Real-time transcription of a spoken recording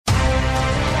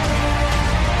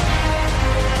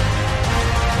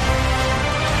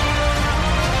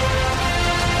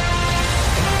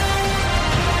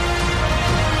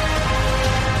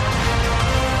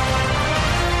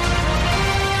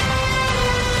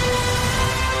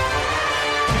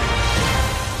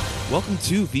Welcome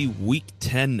to the Week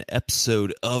 10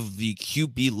 episode of the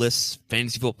QB List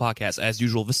Fantasy Football Podcast. As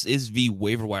usual, this is the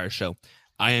Waiver Wire Show.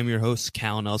 I am your host,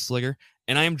 Callan Elsliger,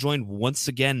 and I am joined once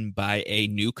again by a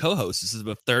new co-host. This is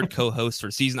the third co-host for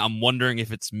the season. I'm wondering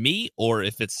if it's me or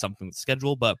if it's something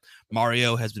scheduled, but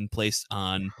Mario has been placed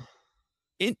on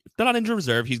not on injured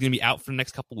reserve. He's going to be out for the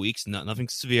next couple weeks. Nothing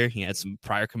severe. He had some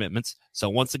prior commitments. So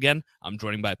once again, I'm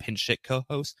joined by a pinch hit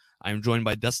co-host. I'm joined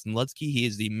by Dustin Ludsky. He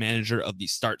is the manager of the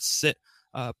Start Sit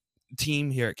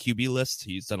team here at QB List.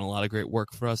 He's done a lot of great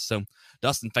work for us. So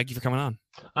Dustin, thank you for coming on.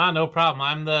 No problem.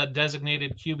 I'm the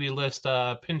designated QB List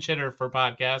pinch hitter for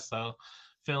podcasts. So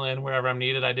fill in wherever I'm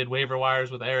needed. I did waiver wires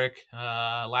with Eric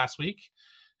last week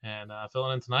and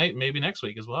filling in tonight, maybe next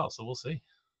week as well. So we'll see.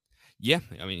 Yeah,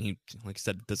 I mean, he, like I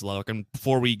said, does a lot of work. And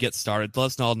before we get started, let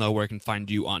us all know where I can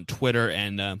find you on Twitter.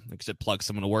 And like I said, plug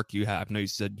some of the work you have. I know you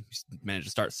said you managed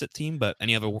to start Sit team, but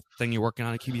any other thing you're working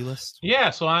on at QB List? Yeah,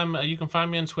 so you can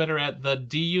find me on Twitter at the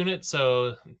D Unit,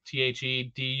 so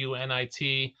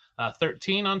THEDUNIT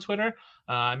 13 on Twitter.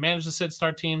 I manage the Sit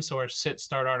Start team, so our Sit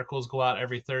Start articles go out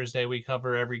every Thursday. We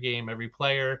cover every game, every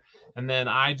player. And then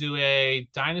I do a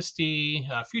Dynasty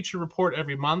future report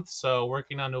every month. So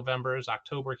working on November's.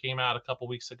 October came out a couple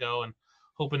weeks ago, and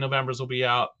hoping November's will be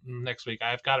out next week.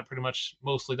 I've got it pretty much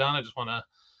mostly done. I just want to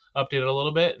update it a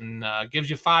little bit, and gives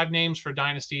you 5 names for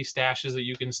Dynasty stashes that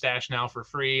you can stash now for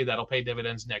free that'll pay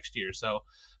dividends next year. So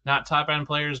not top-end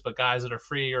players, but guys that are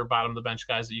free or bottom-of-the-bench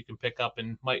guys that you can pick up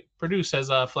and might produce as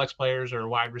flex players or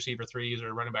wide receiver 3s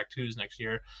or running back 2s next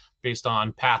year based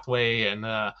on pathway and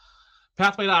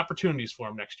pathway to opportunities for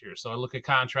them next year. So I look at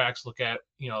contracts, look at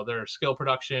their skill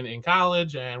production in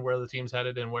college and where the team's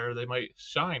headed and where they might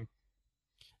shine.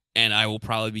 And I will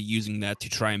probably be using that to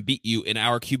try and beat you in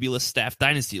our QB List Staff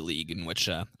Dynasty League, in which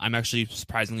I'm actually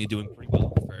surprisingly doing pretty well.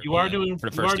 You are doing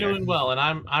well, and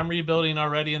I'm rebuilding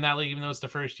already in that league, even though it's the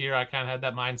first year. I kind of had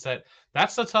that mindset.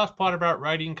 That's the tough part about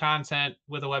writing content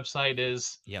with a website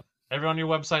is everyone on your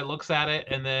website looks at it,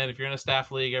 and then if you're in a staff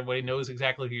league, everybody knows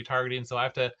exactly who you're targeting. So I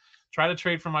have to try to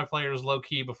trade for my players low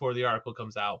key before the article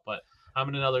comes out, but I'm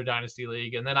in another Dynasty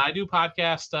league. And then I do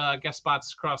podcast guest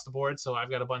spots across the board. So I've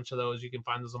got a bunch of those. You can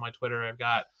find those on my Twitter. I've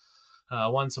got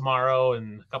one tomorrow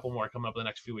and a couple more coming up in the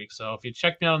next few weeks. So if you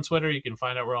check me out on Twitter, you can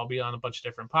find out where I'll be on a bunch of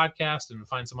different podcasts and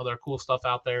find some other cool stuff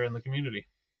out there in the community.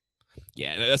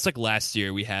 Yeah, that's like last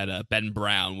year we had Ben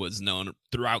Brown was known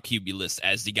throughout QB List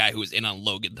as the guy who was in on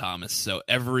Logan Thomas. So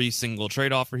every single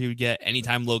trade offer he would get,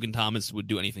 anytime Logan Thomas would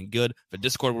do anything good, the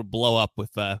Discord would blow up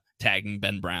with tagging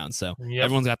Ben Brown. So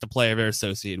everyone's got the player they're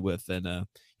associated with, and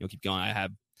keep going. I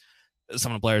have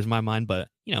some of the players in my mind, but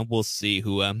we'll see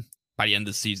who by the end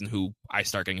of the season who I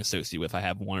start getting associated with. I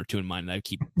have 1 or 2 in mind that I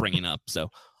keep bringing up. So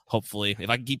hopefully, if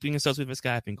I can keep being associated with this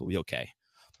guy, I think we'll be okay.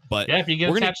 But yeah, if you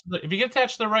get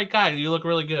attached to the right guy, you look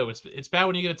really good. It's bad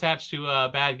when you get attached to a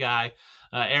bad guy.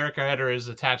 Eric Arhetter is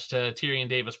attached to Tyrion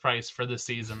Davis-Price for this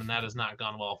season, and that has not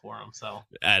gone well for him. So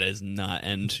that is not.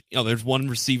 And there's one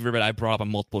receiver that I brought up on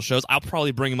multiple shows. I'll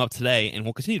probably bring him up today, and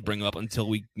we'll continue to bring him up until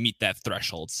we meet that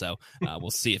threshold. So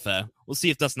we'll see if Dustin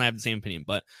and I have the same opinion.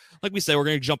 But like we said, we're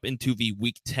going to jump into the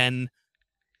Week 10.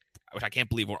 Which I can't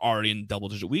believe we're already in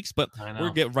double-digit weeks, but we're going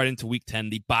to get right into Week 10.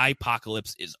 The bye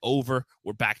apocalypse is over.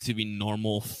 We're back to the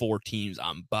normal 4 teams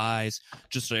on byes.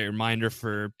 Just a reminder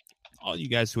for all you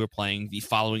guys who are playing, the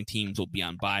following teams will be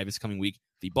on bye this coming week.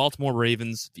 The Baltimore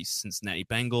Ravens, the Cincinnati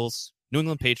Bengals, New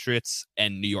England Patriots,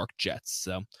 and New York Jets.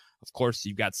 So, of course,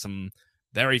 you've got some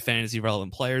very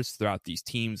fantasy-relevant players throughout these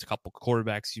teams, a couple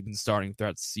quarterbacks you've been starting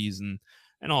throughout the season,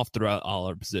 and all throughout all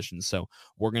our positions. So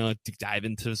we're going to dive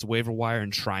into this waiver wire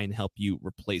and try and help you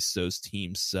replace those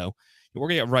teams. So we're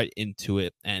going to get right into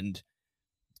it. And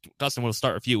Dustin, we'll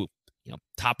start with you.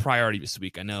 Top priority this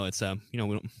week. I know it's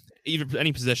either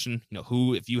any position.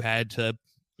 Who, if you had to,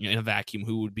 in a vacuum,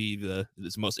 who would be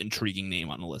this most intriguing name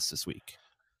on the list this week?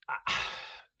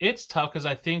 It's tough because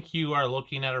I think you are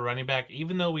looking at a running back,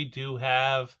 even though we do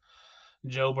have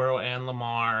Joe Burrow and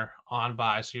Lamar on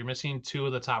bye. So you're missing 2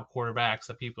 of the top quarterbacks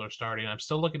that people are starting. I'm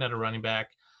still looking at a running back.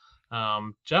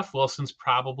 Jeff Wilson's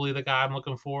probably the guy I'm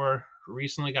looking for.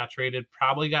 Recently got traded,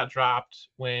 probably got dropped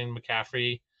when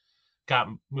McCaffrey got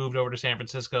moved over to San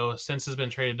Francisco. Since has been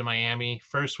traded to Miami.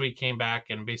 First week came back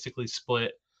and basically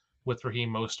split with Raheem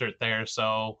Mostert there.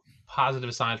 So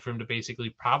positive signs for him to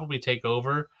basically probably take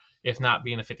over, if not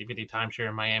being a 50-50 timeshare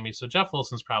in Miami. So Jeff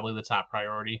Wilson's probably the top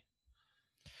priority.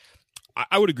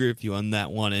 I would agree with you on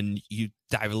that one, and you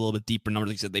dive a little bit deeper numbers.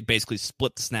 Like you said, they basically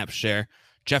split the snap share.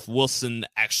 Jeff Wilson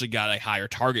actually got a higher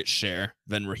target share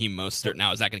than Raheem Mostert.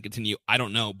 Now, is that going to continue? I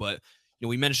don't know, but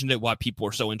we mentioned it why people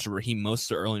were so into Raheem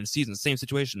Mostert early in the season. Same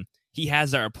situation. he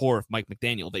has that rapport with Mike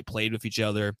McDaniel. They played with each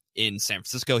other in San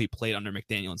Francisco. He played under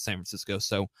McDaniel in San Francisco.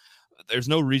 So there's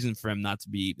no reason for him not to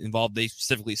be involved. They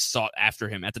specifically sought after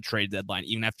him at the trade deadline.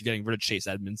 Even after getting rid of Chase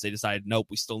Edmonds, they decided, nope,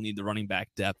 we still need the running back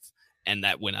depth. And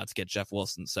that went out to get Jeff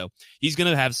Wilson. So he's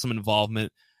going to have some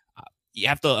involvement. You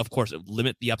have to, of course,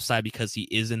 limit the upside because he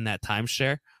is in that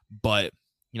timeshare. But,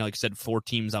 like I said, 4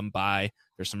 teams on bye.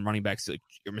 There's some running backs.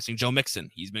 You're missing Joe Mixon.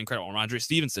 He's been incredible. Ramondre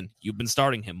Stevenson, you've been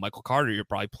starting him. Michael Carter, you're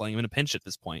probably playing him in a pinch at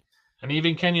this point. And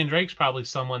even Kenyon Drake's probably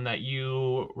someone that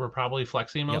you were probably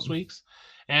flexing most weeks.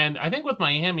 And I think with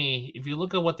Miami, if you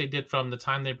look at what they did from the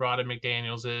time they brought in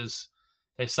McDaniels, is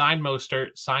they signed Mostert,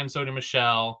 signed Sony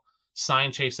Michel,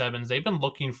 signed Chase Evans. They've been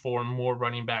looking for more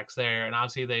running backs there. And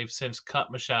obviously they've since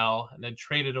cut Michel and then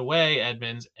traded away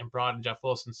Edmonds and brought in Jeff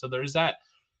Wilson. So there's that.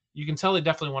 You can tell they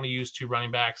definitely want to use 2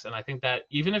 running backs. And I think that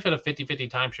even if at a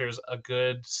 50-50 timeshare is a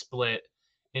good split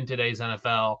in today's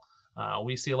NFL,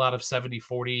 we see a lot of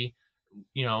 70-40,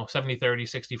 70-30,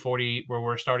 60-40, where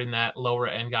we're starting that lower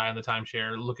end guy on the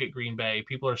timeshare. Look at Green Bay.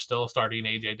 People are still starting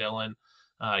A.J. Dillon,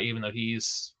 even though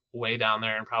he's way down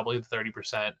there and probably the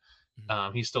 30%.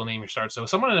 He's still name your start. So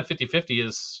someone in a 50-50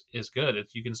 is good.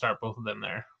 You can start both of them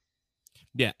there.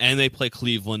 Yeah, and they play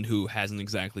Cleveland, who hasn't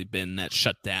exactly been that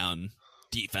shutdown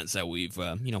defense that we've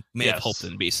may have hoped it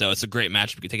to be. So it's a great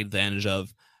match we can take advantage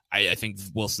of. I think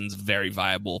Wilson's very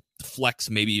viable flex,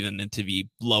 maybe even into the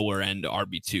lower end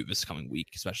RB2 this coming week,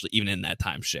 especially even in that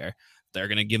timeshare. They're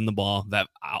going to give him the ball. That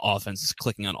offense is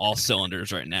clicking on all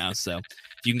cylinders right now. So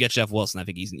if you can get Jeff Wilson, I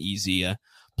think he's an easy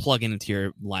plug into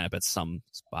your lineup at some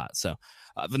spot. So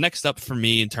the next up for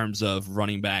me in terms of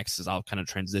running backs is I'll kind of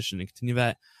transition and continue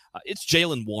that. It's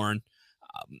Jaylen Warren.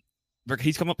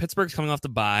 Pittsburgh's coming off the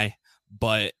bye,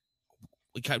 but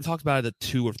we kind of talked about it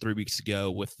 2 or 3 weeks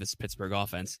ago with this Pittsburgh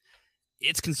offense.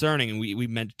 It's concerning, and we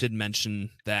did mention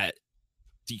that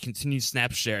he continues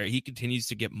snap share. He continues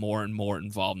to get more and more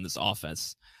involved in this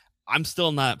offense. I'm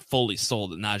still not fully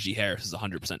sold that Najee Harris is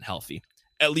 100% healthy.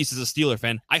 At least as a Steeler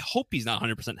fan, I hope he's not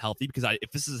 100% healthy because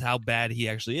if this is how bad he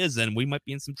actually is, then we might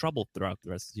be in some trouble throughout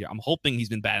the rest of the year. I'm hoping he's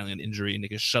been battling an injury and they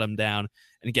can shut him down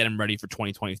and get him ready for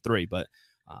 2023. But,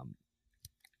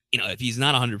 if he's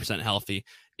not 100% healthy,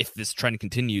 if this trend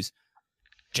continues,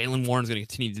 Jaylen Warren is going to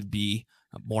continue to be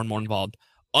more and more involved.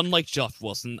 Unlike Jeff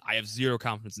Wilson, I have zero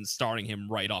confidence in starting him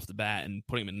right off the bat and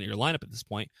putting him in your lineup at this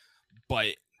point.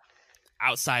 But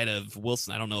outside of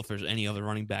Wilson, I don't know if there's any other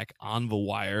running back on the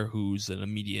wire who's an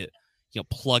immediate,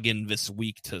 plug-in this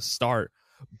week to start.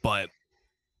 But,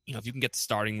 if you can get the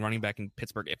starting running back in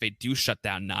Pittsburgh, if they do shut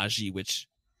down Najee, which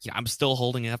I'm still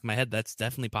holding it up in my head, that's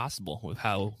definitely possible with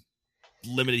how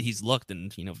limited he's looked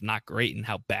and, not great and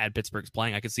how bad Pittsburgh's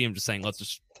playing. I could see him just saying, let's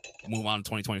just move on to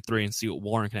 2023 and see what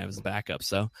Warren can have as a backup.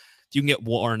 So if you can get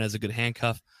Warren as a good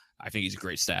handcuff, I think he's a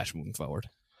great stash moving forward.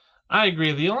 I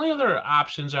agree. The only other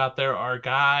options out there are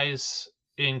guys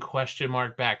in question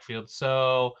mark backfield.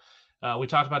 So we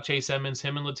talked about Chase Edmonds,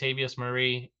 him and Latavius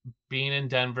Murray being in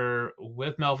Denver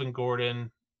with Melvin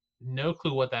Gordon. No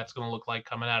clue what that's going to look like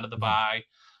coming out of the bye.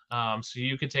 So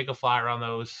you could take a flyer on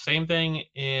those. Same thing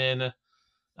in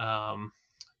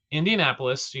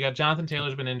Indianapolis. You got Jonathan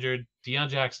Taylor's been injured. Deion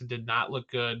Jackson did not look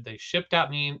good. They shipped out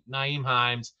Nyheim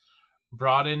Hines,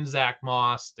 brought in Zach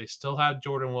Moss. They still have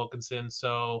Jordan Wilkinson.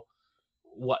 So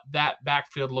what that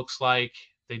backfield looks like,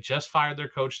 they just fired their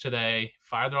coach today,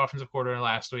 fired their offensive coordinator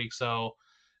last week. So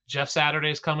Jeff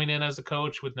Saturday's coming in as a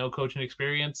coach with no coaching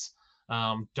experience.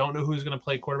 Don't know who's going to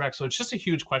play quarterback. So it's just a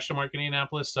huge question mark in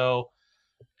Indianapolis. So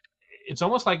it's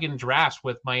almost like in drafts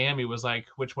with Miami was like,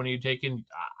 which one are you taking?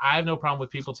 I have no problem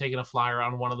with people taking a flyer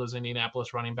on one of those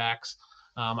Indianapolis running backs.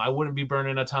 I wouldn't be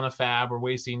burning a ton of fab or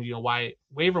wasting,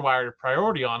 waiver wire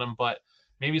priority on them, but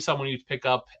maybe someone you pick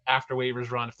up after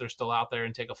waivers run if they're still out there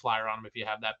and take a flyer on them if you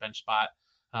have that bench spot.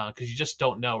 Because you just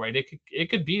don't know, right? It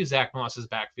could be Zach Moss's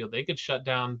backfield. They could shut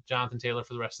down Jonathan Taylor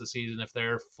for the rest of the season if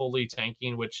they're fully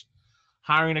tanking, which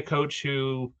hiring a coach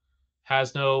who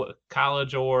has no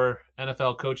college or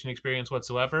NFL coaching experience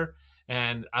whatsoever.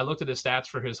 And I looked at his stats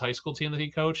for his high school team that he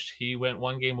coached. He went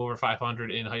one game over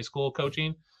 500 in high school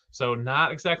coaching. So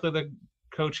not exactly the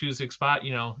coach who's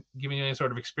giving you any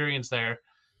sort of experience there.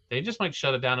 They just might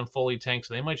shut it down and fully tank.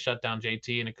 So they might shut down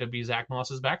JT, and it could be Zach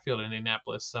Moss's backfield in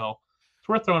Indianapolis. So it's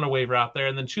worth throwing a waiver out there.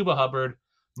 And then Chuba Hubbard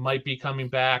might be coming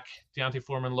back. Deontay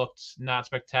Foreman looked not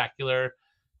spectacular.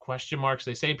 Question marks.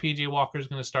 They say PJ Walker is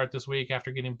going to start this week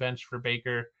after getting benched for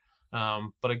Baker.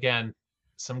 But again,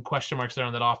 some question marks there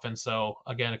on that offense. So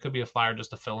again, it could be a flyer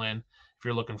just to fill in if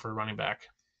you're looking for a running back.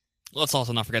 Let's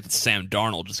also not forget that Sam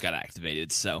Darnold just got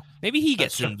activated, so maybe he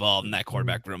gets involved in that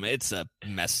quarterback room. It's a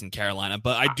mess in Carolina,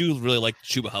 but I do really like the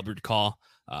Chuba Hubbard call.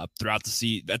 throughout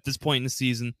the at this point in the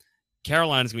season.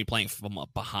 Carolina's going to be playing from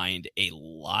behind a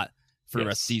lot for the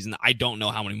rest of the season. I don't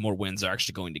know how many more wins they're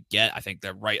actually going to get. I think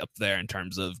they're right up there in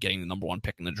terms of getting the number 1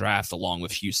 pick in the draft, along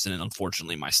with Houston and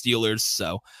unfortunately my Steelers.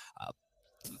 So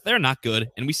they're not good.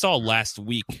 And we saw last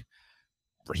week,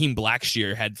 Raheem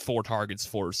Blackshear had 4 targets,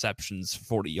 4 receptions,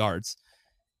 40 yards.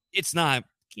 It's not,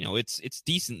 it's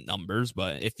decent numbers,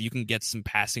 but if you can get some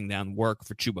passing down work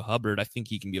for Chuba Hubbard, I think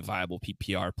he can be a viable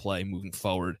PPR play moving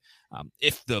forward.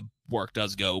 If the work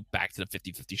does go back to the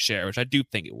 50-50 share, which I do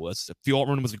think it was.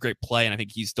 Fjordman was a great play, and I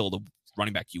think he's still the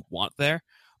running back you want there.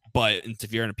 But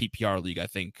if you're in a PPR league, I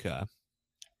think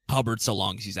Hubbard, so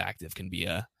long as he's active, can be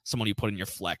someone you put in your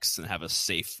flex and have a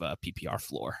safe PPR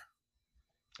floor.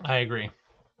 I agree.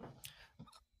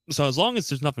 So as long as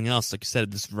there's nothing else, like you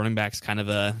said, this running back's kind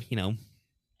of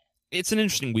it's an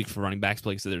interesting week for running backs.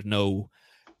 Like I said, there's no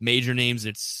major names.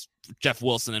 It's Jeff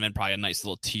Wilson and then probably a nice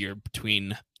little tier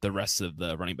between the rest of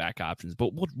the running back options.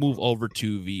 But we'll move over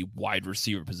to the wide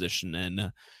receiver position.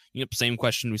 And same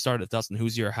question we started with, Dustin.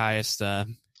 Who's your highest add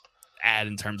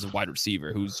in terms of wide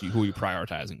receiver? Who are you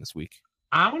prioritizing this week?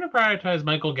 I'm going to prioritize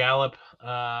Michael Gallup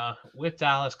with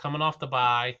Dallas coming off the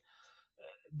bye.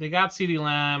 They got CeeDee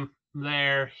Lamb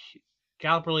there.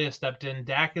 Gallup really has stepped in.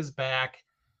 Dak is back.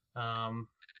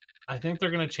 I think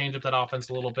they're going to change up that offense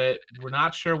a little bit. We're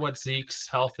not sure what Zeke's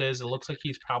health is. It looks like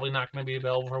he's probably not going to be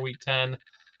available for week 10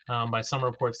 by some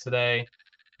reports today.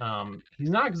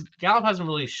 Gallup hasn't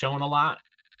really shown a lot,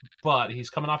 but he's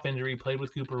coming off injury, played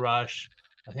with Cooper Rush.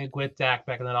 I think with Dak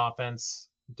back in that offense,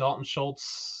 Dalton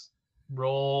Schultz's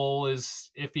role is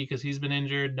iffy because he's been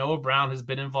injured. Noah Brown has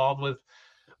been involved with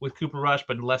Cooper Rush,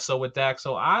 but less so with Dak.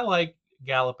 So I like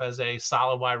Gallup as a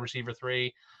solid wide receiver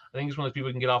 3. I think he's one of those people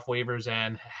who can get off waivers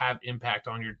and have impact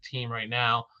on your team right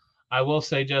now. I will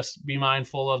say just be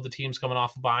mindful of the teams coming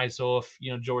off a bye. So if,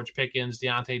 George Pickens,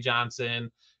 Deontay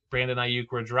Johnson, Brandon Ayuk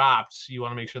were dropped, you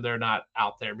want to make sure they're not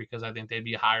out there because I think they'd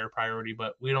be a higher priority,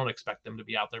 but we don't expect them to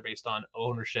be out there based on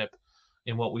ownership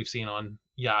in what we've seen on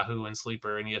Yahoo and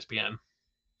Sleeper and ESPN.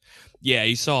 Yeah,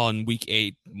 you saw in week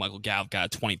 8, Michael Gallup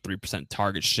got a 23%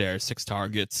 target share, 6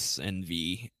 targets in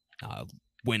the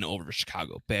win over the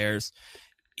Chicago Bears.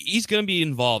 He's going to be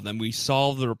involved, and we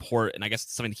saw the report, and I guess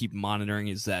it's something to keep monitoring,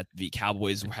 is that the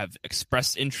Cowboys have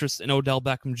expressed interest in Odell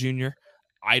Beckham Jr.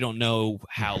 I don't know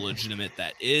how legitimate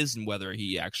that is and whether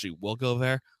he actually will go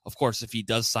there. Of course, if he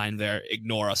does sign there,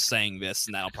 ignore us saying this,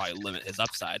 and that'll probably limit his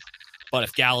upside. But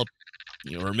if Gallup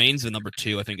remains the number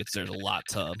 2, I think there's a lot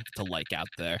to like out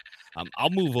there. I'll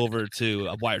move over to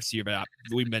a wide receiver that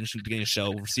we mentioned at the beginning of the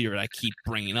show, receiver that I keep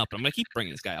bringing up. I'm going to keep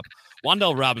bringing this guy up.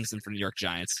 Wan'Dale Robinson for New York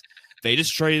Giants. They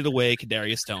just traded away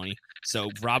Kadarius Toney,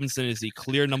 so Robinson is the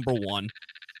clear number 1.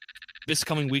 This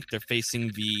coming week, they're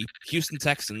facing the Houston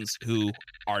Texans, who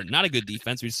are not a good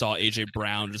defense. We saw A.J.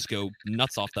 Brown just go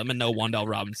nuts off them, and no, Wan'Dale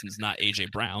Robinson's not A.J.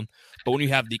 Brown. But when you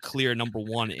have the clear number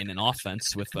 1 in an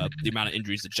offense with the amount of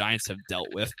injuries the Giants have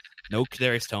dealt with, no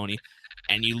Kadarius Toney,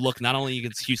 and you look not only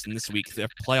against Houston this week, their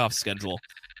playoff schedule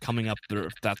coming up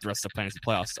that the rest of the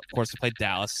playoffs. Of course, they play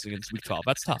Dallas against week 12.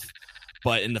 That's tough.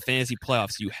 But in the fantasy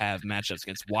playoffs, you have matchups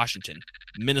against Washington,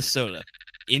 Minnesota,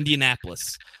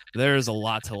 Indianapolis. There's a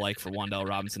lot to like for Wan'Dale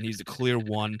Robinson. He's the clear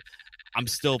 1. I'm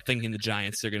still thinking the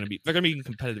Giants, they're going to be in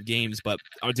competitive games, but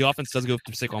the offense does go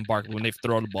through Saquon Barkley. When they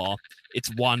throw the ball, it's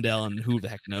Wan'Dale and who the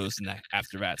heck knows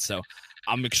after that. So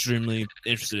I'm extremely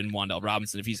interested in Wan'Dale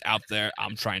Robinson. If he's out there,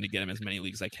 I'm trying to get him as many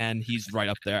leagues as I can. He's right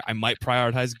up there. I might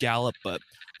prioritize Gallup, but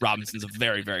Robinson's a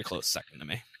very, very close second to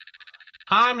me.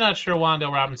 I'm not sure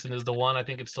Wan'Dale Robinson is the one. I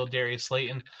think it's still Darius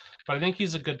Slayton, but I think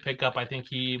he's a good pickup. I think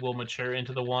he will mature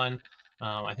into the one.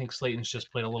 I think Slayton's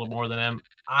just played a little more than him.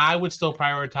 I would still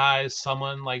prioritize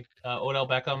someone like Odell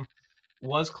Beckham.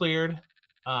 Was cleared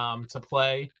to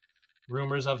play.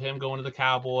 Rumors of him going to the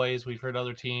Cowboys. We've heard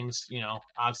other teams,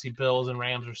 obviously Bills and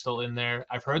Rams are still in there.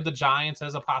 I've heard the Giants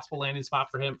as a possible landing spot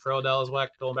for him, for Odell as well,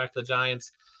 going back to the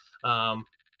Giants.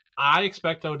 I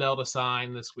expect Odell to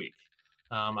sign this week.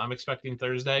 I'm expecting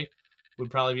Thursday would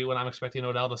probably be when I'm expecting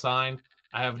Odell to sign.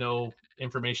 I have no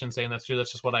information saying that's true.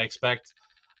 That's just what I expect.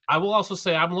 I will also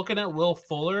say I'm looking at Will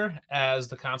Fuller as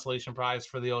the consolation prize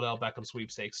for the Odell Beckham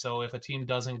sweepstakes. So if a team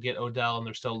doesn't get Odell and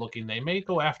they're still looking, they may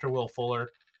go after Will Fuller.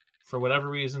 For whatever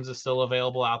reasons, is still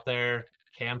available out there,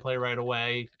 can play right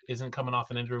away, isn't coming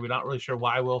off an injury. We're not really sure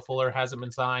why Will Fuller hasn't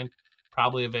been signed,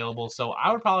 probably available. So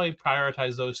I would probably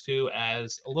prioritize those two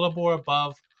as a little more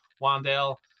above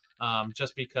Wan'Dale,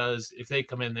 just because if they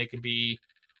come in, they can be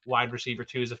wide receiver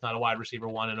 2s, if not a wide receiver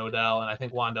 1 in Odell. And I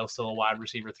think Wan'Dale's still a wide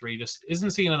receiver 3. Just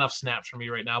isn't seeing enough snaps for me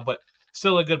right now, but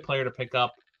still a good player to pick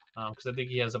up because I think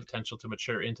he has the potential to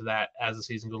mature into that as the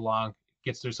season goes along.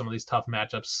 gets through some of these tough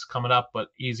matchups coming up, but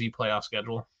easy playoff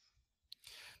schedule.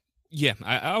 Yeah,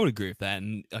 I would agree with that.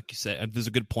 And like you said, there's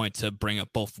a good point to bring up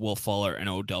both Will Fuller and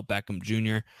Odell Beckham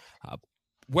Jr.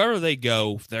 Wherever they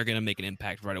go, they're going to make an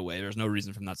impact right away. There's no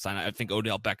reason from that side. I think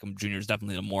Odell Beckham Jr. is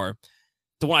definitely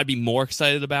the one I'd be more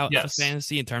excited about for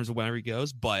fantasy in terms of wherever he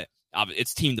goes. But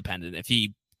it's team dependent.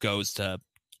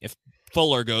 If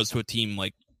Fuller goes to a team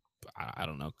like, I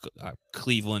don't know,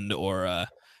 Cleveland, or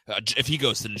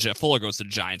if Fuller goes to the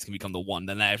Giants, can become the one,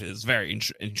 then that is very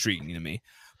intriguing to me.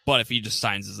 But if he just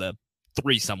signs as a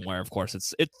 3 somewhere, of course,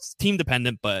 it's team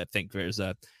dependent, but I think there's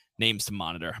names to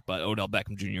monitor. But Odell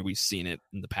Beckham Jr., we've seen it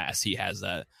in the past. He has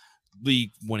that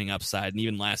league-winning upside. And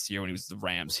even last year when he was the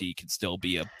Rams, he could still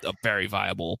be a very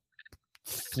viable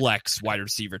flex wide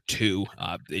receiver 2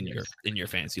 in your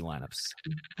fantasy lineups.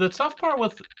 The tough part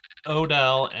with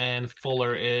Odell and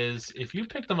Fuller is if you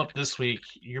pick them up this week,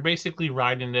 you're basically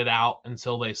riding it out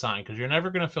until they sign, because you're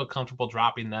never going to feel comfortable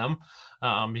dropping them.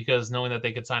 Because knowing that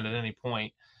they could sign at any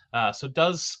point. So it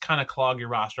does kind of clog your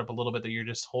roster up a little bit that you're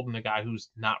just holding a guy who's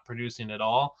not producing at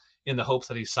all in the hopes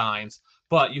that he signs.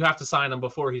 But you have to sign him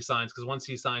before he signs, because once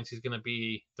he signs, they're going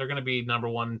to be number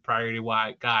 1 priority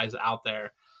guys out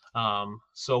there.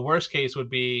 So worst case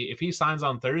would be if he signs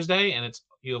on Thursday and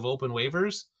you have open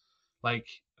waivers, like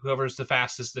whoever's the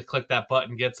fastest to click that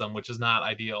button gets them, which is not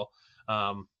ideal.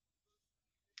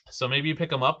 So maybe you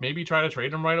pick him up. Maybe you try to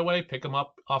trade him right away. Pick him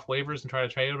up off waivers and try to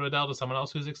trade Odell to someone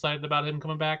else who's excited about him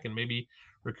coming back and maybe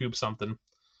recoup something.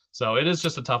 So it is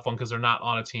just a tough one because they're not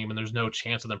on a team and there's no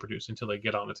chance of them producing until they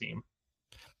get on a team.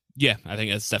 Yeah, I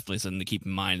think that's definitely something to keep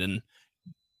in mind. And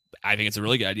I think it's a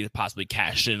really good idea to possibly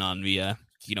cash in on the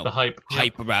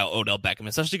hype about Odell Beckham.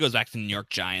 Especially goes back to the New York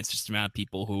Giants, just the amount of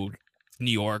people who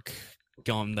New York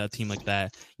going to a team like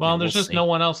that. Well, there's just no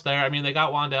one else there. I mean, they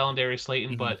got Wandale and Darius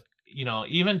Slayton, but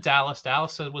even Dallas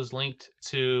was linked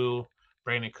to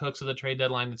Brandon Cooks at the trade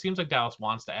deadline. It seems like Dallas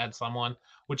wants to add someone,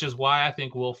 which is why I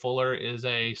think Will Fuller is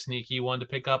a sneaky one to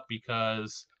pick up,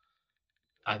 because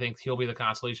I think he'll be the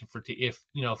consolation for if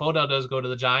Odell does go to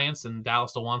the Giants and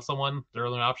Dallas still wants someone, their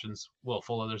only options Will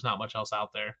Fuller. There's not much else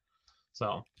out there.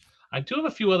 So I do have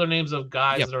a few other names of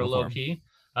guys that are low key.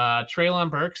 Treylon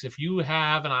Burks, if you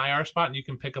have an IR spot and you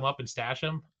can pick him up and stash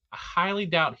him, I highly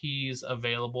doubt he's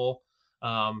available.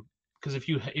 Because if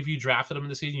you drafted him in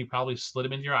the season, you probably slid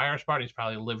him into your IR spot. He's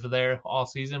probably lived there all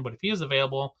season. But if he is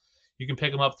available, you can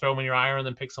pick him up, throw him in your IR, and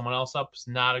then pick someone else up. It's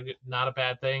not a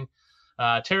bad thing.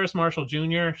 Terrace Marshall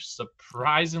Jr.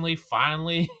 surprisingly,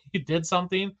 finally, he did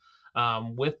something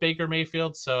with Baker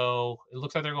Mayfield. So it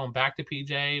looks like they're going back to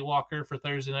PJ Walker for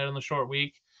Thursday night on the short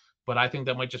week. But I think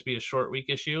that might just be a short week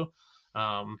issue.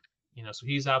 So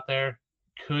he's out there.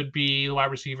 Could be the wide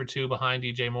receiver 2 behind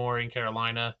DJ Moore in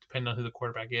Carolina, depending on who the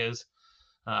quarterback is.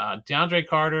 DeAndre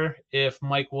Carter, if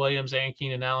Mike Williams and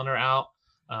Keenan Allen are out,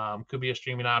 could be a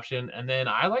streaming option. And then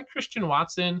I like Christian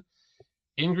Watson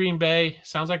in Green Bay.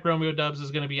 Sounds like Romeo Doubs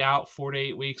is going to be out 4 to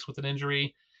 8 weeks with an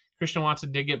injury. Christian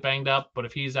Watson did get banged up, but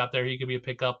if he's out there, he could be a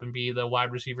pickup and be the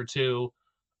wide receiver 2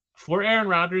 for Aaron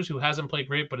Rodgers, who hasn't played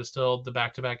great, but is still the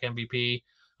back-to-back MVP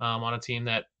on a team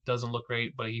that doesn't look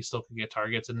great, but he still can get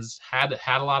targets and has had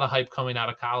a lot of hype coming out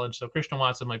of college. So Christian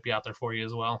Watson might be out there for you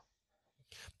as well.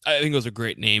 I think those are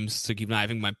great names to keep an eye. I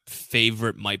think my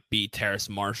favorite might be Terrace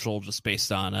Marshall, just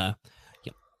based on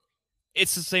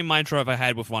it's the same mantra I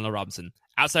had with Ronald Robinson.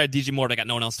 Outside of DJ Moore, they got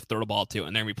no one else to throw the ball to,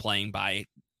 and they're going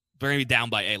to be down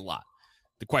by a lot.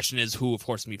 The question is who, of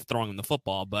course, will be throwing him the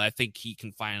football, but I think he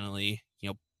can finally,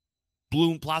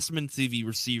 blossom into the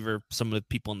receiver some of the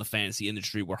people in the fantasy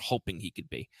industry were hoping he could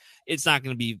be. It's not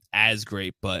going to be as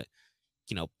great, but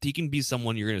he can be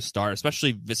someone you're going to start,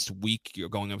 especially this week. You're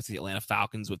going up with the Atlanta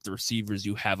Falcons with the receivers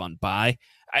you have on bye.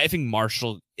 I think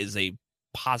Marshall is a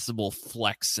possible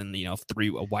flex in the 3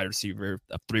 wide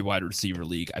receiver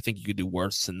league. I think you could do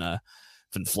worse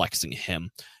than flexing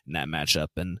him in that matchup.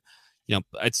 And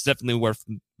it's definitely worth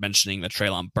mentioning that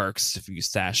Treylon Burks, if you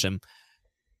stash him,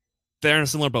 they're in a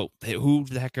similar boat. Who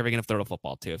the heck are they going to throw the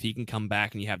football to? If he can come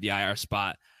back and you have the IR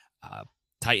spot,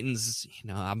 Titans,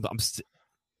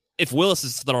 if Willis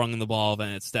is throwing the ball, then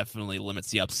it's definitely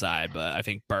limits the upside. But I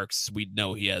think Burks, we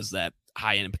know he has that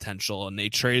high end potential, and they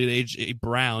traded A.J.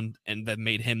 Brown and that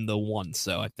made him the one.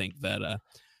 So I think that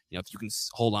if you can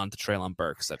hold on to Treylon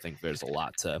Burks, I think there's a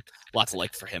lot to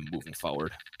like for him moving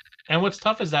forward. And what's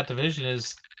tough is that division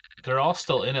is they're all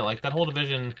still in it. Like that whole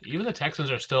division, even the Texans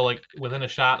are still like within a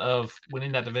shot of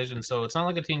winning that division. So it's not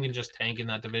like a team can just tank in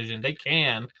that division. They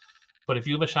can, but if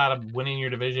you have a shot of winning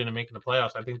your division and making the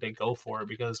playoffs, I think they go for it,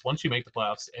 because once you make the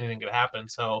playoffs, anything could happen.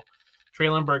 So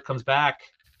Treylon Burks comes back,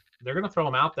 they're going to throw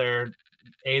him out there.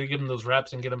 to give them those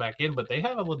reps and get them back in, but they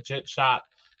have a legit shot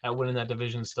at winning that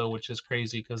division still, which is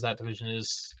crazy because that division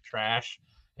is trash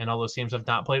and all those teams have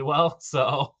not played well.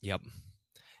 So Yep.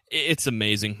 It's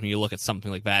amazing when you look at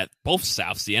something like that. Both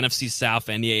Souths, the NFC South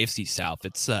and the AFC South.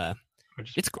 It's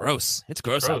gross. It's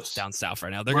gross out down south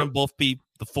right now. They're going to both be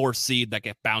the 4 seed that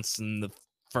get bounced in the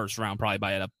first round, probably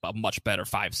by a much better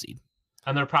 5 seed.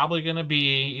 And they're probably going to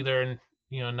be either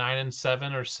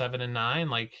 9-7 or 7-9,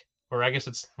 like, or I guess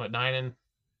it's what 9 and.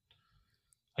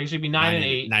 I guess it'd be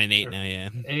 9-8. 9-8 now, yeah.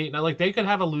 8. Now, like they could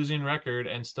have a losing record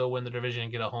and still win the division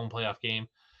and get a home playoff game.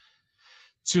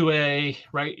 They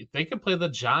could play the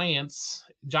Giants.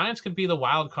 Giants could be the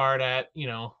wild card at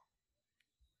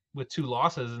with 2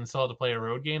 losses and still have to play a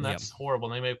road game. That's horrible.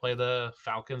 They may play the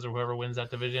Falcons or whoever wins that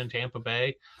division, Tampa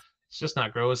Bay. It's just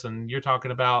not gross. And you're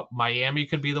talking about Miami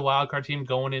could be the wild card team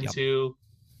going into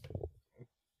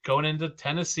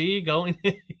Tennessee,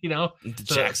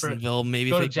 Jacksonville, maybe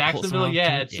go to Jacksonville.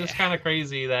 Yeah, it's just kind of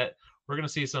crazy that we're going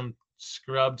to see some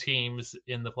scrub teams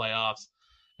in the playoffs.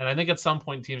 And I think at some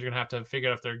point teams are going to have to figure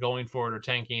out if they're going for it or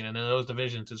tanking. And in those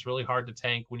divisions, it's really hard to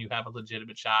tank when you have a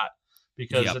legitimate shot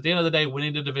because at the end of the day,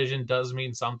 winning the division does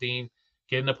mean something.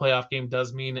 Getting a playoff game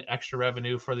does mean extra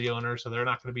revenue for the owner, so they're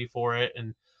not going to be for it.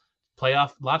 And a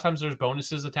lot of times there's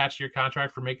bonuses attached to your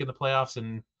contract for making the playoffs,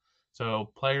 and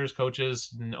so players,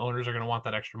 coaches, and owners are going to want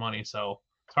that extra money. So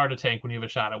it's hard to tank when you have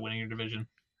a shot at winning your division.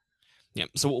 Yeah,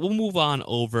 so we'll move on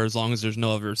over as long as there's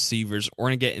no other receivers. We're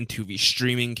going to get into the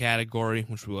streaming category,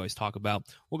 which we always talk about.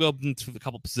 We'll go into a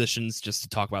couple positions just to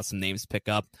talk about some names to pick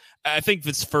up. I think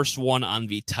this first one on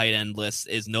the tight end list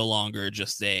is no longer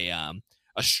just a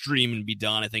stream and be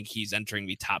done. I think he's entering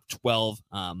the top 12.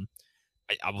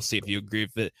 I will see if you agree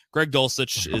with it. Greg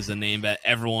Dulcich is a name that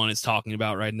everyone is talking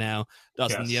about right now.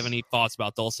 Dustin, do you have any thoughts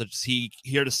about Dulcich? Is he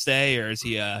here to stay, or is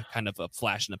he kind of a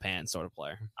flash in the pan sort of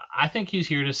player? I think he's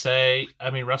here to stay. I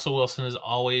mean, Russell Wilson has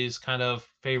always kind of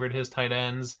favored his tight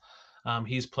ends.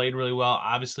 He's played really well.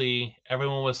 Obviously,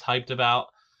 everyone was hyped about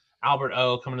Albert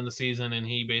O coming in the season, and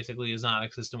he basically is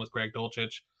non-existent with Greg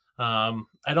Dulcich.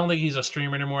 I don't think he's a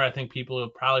streamer anymore. I think people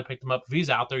have probably picked him up. If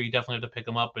he's out there, you definitely have to pick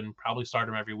him up and probably start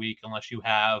him every week unless you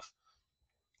have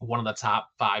one of the top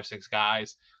 5-6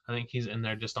 guys. I think he's in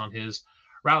there just on his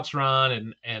routes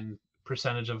run and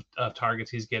percentage of targets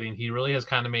he's getting. He really has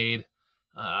kind of made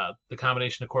the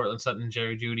combination of Courtland Sutton and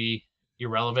Jerry Jeudy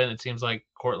irrelevant. It seems like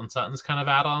Courtland Sutton's kind of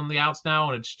out on the outs now,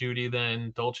 and it's Jeudy,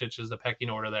 then Dulcich is the pecking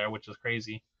order there, which is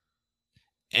crazy.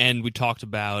 And we talked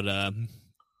about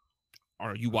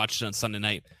or you watched it on Sunday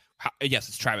night. Yes,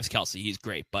 it's Travis Kelce. He's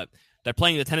great, but they're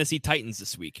playing the Tennessee Titans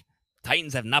this week.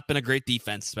 Titans have not been a great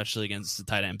defense, especially against the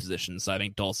tight end position. So I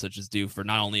think Dulcich is due for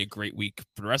not only a great week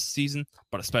for the rest of the season,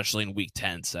 but especially in week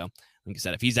 10. So like I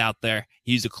said, if he's out there,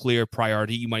 he's a clear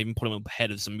priority. You might even put him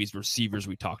ahead of some of these receivers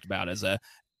we talked about as a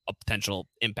potential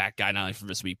impact guy, not only for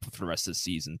this week, but for the rest of the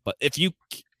season. But if you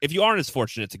aren't as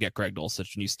fortunate to get Greg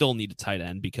Dulcich, and you still need a tight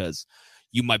end because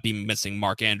you might be missing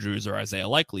Mark Andrews or Isaiah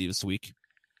Likely this week,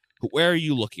 where are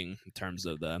you looking in terms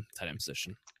of the tight end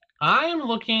position? I'm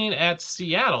looking at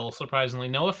Seattle, surprisingly.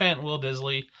 Noah Fant and Will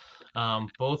Disley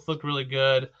both look really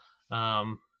good.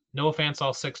 Noah Fant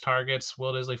saw 6 targets,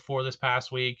 Will Disley 4 this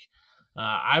past week.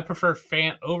 I prefer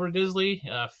Fant over Disley.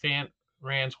 Fant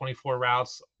ran 24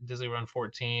 routes, Disley ran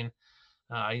 14.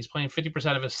 He's playing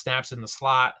 50% of his snaps in the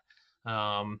slot.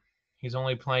 He's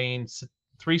only playing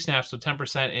 3 snaps, so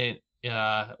 10% in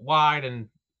wide, and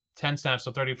 10 snaps,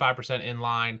 so 35% in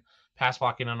line. Pass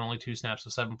blocking on only 2 snaps, so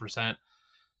 7%.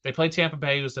 They played Tampa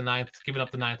Bay, who's the 9th, giving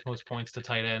up the 9th most points to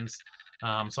tight ends.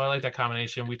 So I like that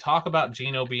combination. We talk about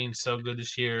Geno being so good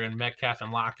this year and Metcalf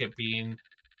and Lockett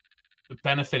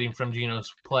benefiting from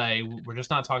Geno's play. We're just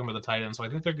not talking about the tight ends. So I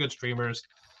think they're good streamers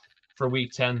for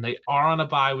week 10. They are on a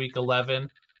bye week 11,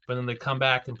 but then they come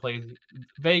back and play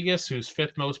Vegas, who's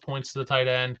 5th most points to the tight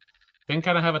end. Then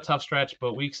kind of have a tough stretch,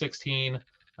 but week 16,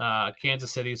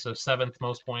 Kansas City, so 7th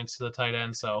most points to the tight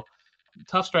end. So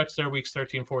tough stretch there, weeks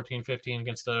 13, 14, 15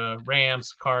 against the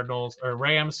Rams,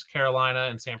 Carolina,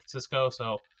 and San Francisco.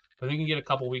 So I think you can get a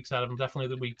couple weeks out of them.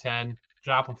 Definitely the week 10,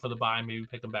 drop them for the bye, maybe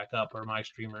pick them back up, or my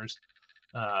streamers,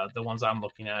 the ones I'm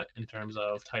looking at in terms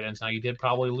of tight ends. Now, you did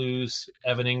probably lose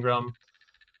Evan Ingram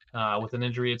with an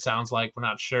injury, it sounds like. We're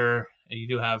not sure. You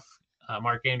do have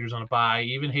Mark Andrews on a bye.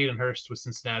 Even Hayden Hurst with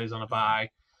Cincinnati's on a bye.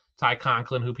 Ty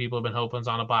Conklin, who people have been hoping is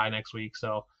on a bye next week.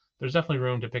 So there's definitely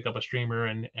room to pick up a streamer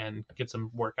and get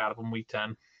some work out of him week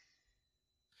 10.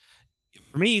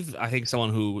 For me, I think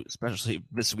someone who, especially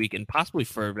this week and possibly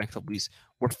for the next couple weeks,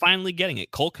 we're finally getting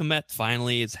it. Cole Kmet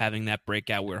finally is having that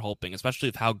breakout we're hoping, especially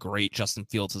with how great Justin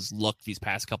Fields has looked these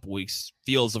past couple weeks.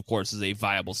 Fields, of course, is a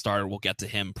viable starter. We'll get to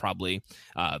him probably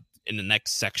in the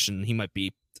next section. He might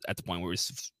be at the point where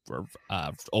he's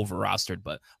over rostered,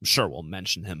 but I'm sure we'll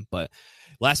mention him. But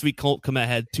last week, Cole Kmet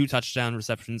had 2 touchdown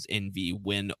receptions in the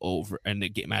win over and the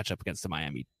game matchup against the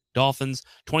Miami Dolphins,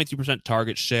 23%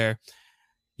 target share.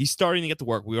 He's starting to get to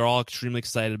work. We were all extremely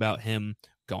excited about him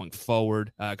going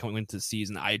forward, coming into the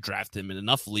season. I drafted him in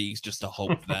enough leagues just to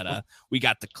hope that we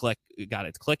got it to click,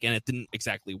 and it didn't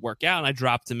exactly work out. And I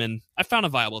dropped him in. I found a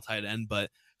viable tight end,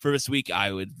 but for this week,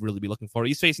 I would really be looking forward.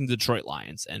 He's facing the Detroit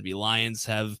Lions, and the Lions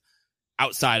have,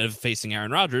 outside of facing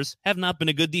Aaron Rodgers, have not been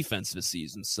a good defense this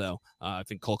season. So I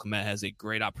think Cole Kmet has a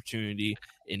great opportunity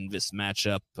in this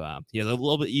matchup. He has a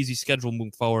little bit easy schedule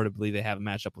moving forward. I believe they have a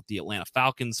matchup with the Atlanta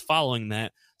Falcons following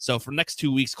that. So for the next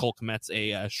 2 weeks, Cole Kmet's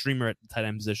a streamer at the tight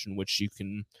end position, which you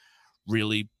can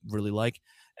really, really like.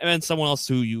 And then someone else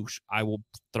who I will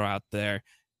throw out there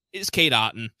is Cade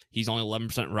Otton. He's only 11%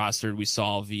 rostered. We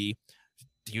saw he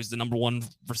was the number 1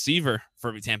 receiver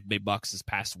for the Tampa Bay Bucks this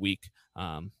past week.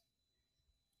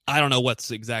 I don't know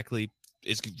what's exactly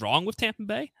is wrong with Tampa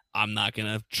Bay. I'm not going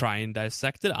to try and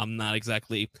dissect it. I'm not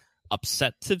exactly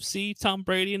upset to see Tom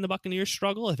Brady and the Buccaneers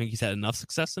struggle. I think he's had enough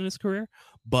success in his career.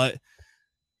 But,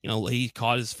 he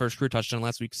caught his first career touchdown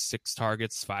last week, 6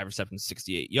 targets, 5 receptions,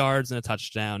 68 yards, and a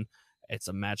touchdown. It's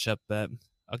a matchup that,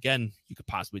 again, you could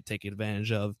possibly take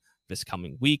advantage of this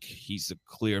coming week. He's a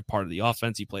clear part of the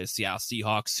offense. He plays Seattle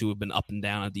Seahawks, who have been up and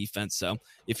down on defense. So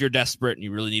if you're desperate and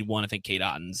you really need one, I think Cade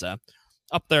Otton's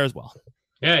up there as well.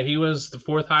 Yeah, he was the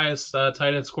 4th highest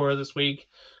tight end scorer this week.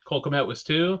 Cole Kmet was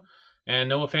 2, and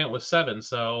Noah Fant was 7.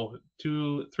 So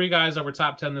 3 guys over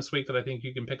top 10 this week that I think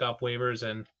you can pick up waivers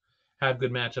and have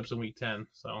good matchups in week 10.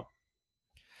 So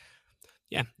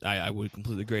yeah, I would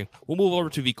completely agree. We'll move over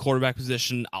to the quarterback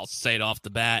position. I'll say it off the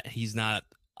bat. He's not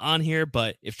on here,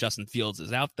 but if Justin Fields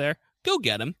is out there, go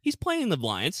get him. He's playing the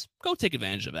Lions. Go take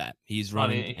advantage of that. He's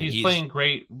running. He's playing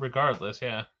great regardless,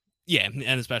 yeah. Yeah,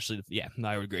 and especially,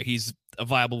 I would agree. He's a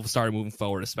viable starter moving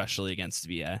forward, especially against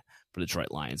the for the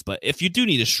Detroit Lions. But if you do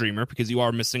need a streamer because you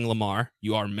are missing Lamar,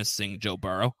 you are missing Joe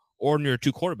Burrow, or in your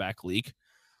 2 quarterback league,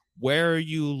 where are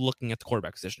you looking at the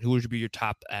quarterback position? Who would be your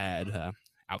top ad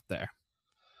out there?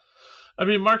 I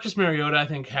mean, Marcus Mariota, I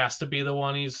think, has to be the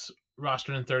one. He's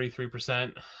rostered in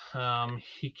 33%.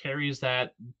 He carries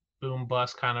that boom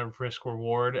bust kind of risk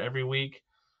reward every week.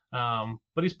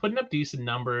 But he's putting up decent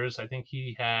numbers. I think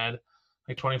he had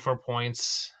like 24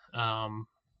 points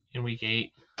in week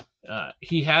 8.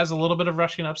 He has a little bit of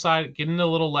rushing upside, getting a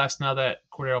little less now that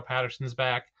Cordero Patterson's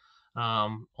back.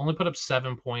 Only put up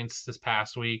 7 points this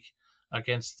past week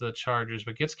against the Chargers,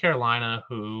 but gets Carolina,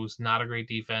 who's not a great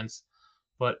defense.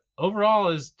 But overall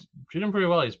is doing pretty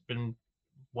well. He's been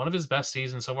one of his best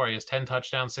seasons so far. He has 10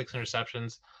 touchdowns, 6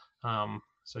 interceptions.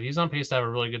 So he's on pace to have a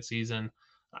really good season.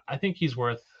 I think he's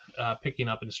worth picking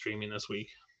up and streaming this week.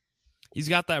 He's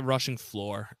got that rushing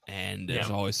floor, and there's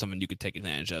always someone you could take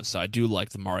advantage of. So I do like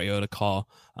the Mariota call.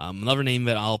 Another name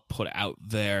that I'll put out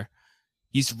there,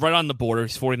 he's right on the border.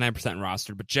 He's 49%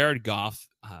 rostered, but Jared Goff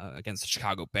against the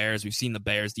Chicago Bears. We've seen the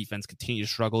Bears defense continue to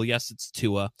struggle. Yes, it's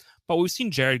Tua, but we've seen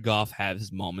Jared Goff have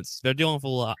his moments. They're dealing with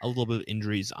a little bit of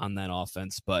injuries on that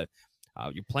offense, but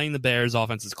you're playing the Bears.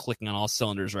 Offense is clicking on all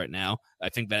cylinders right now. I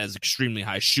think that has extremely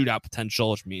high shootout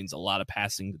potential, which means a lot of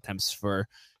passing attempts for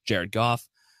Jared Goff.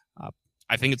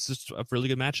 I think it's just a really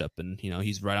good matchup, and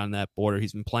he's right on that border.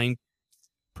 He's been playing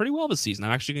pretty well this season.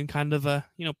 I'm actually been kind of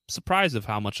surprised of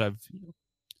how much I've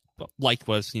liked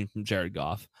what I've seen from Jared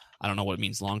Goff. I don't know what it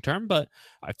means long term, but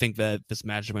I think that this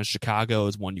matchup against Chicago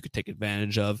is one you could take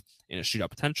advantage of in a shootout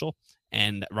potential.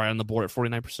 And right on the board at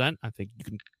 49%, I think you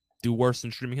can do worse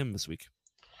than streaming him this week.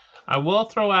 I will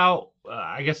throw out,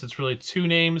 I guess it's really 2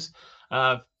 names.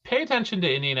 Pay attention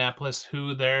to Indianapolis,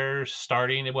 who they're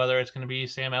starting, whether it's going to be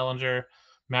Sam Ehlinger,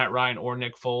 Matt Ryan, or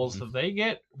Nick Foles. So they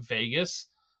get Vegas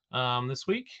this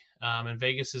week, and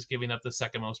Vegas is giving up the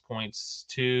 2nd most points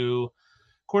to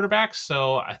quarterbacks.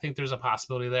 So I think there's a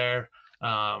possibility there.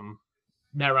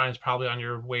 Matt Ryan's probably on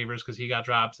your waivers because he got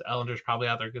dropped. Ehlinger's probably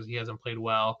out there because he hasn't played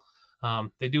well.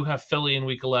 They do have Philly in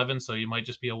week 11, so you might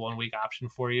just be a 1-week option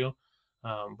for you.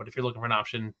 But if you're looking for an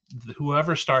option,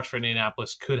 whoever starts for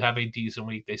Indianapolis could have a decent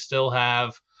week. They still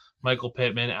have Michael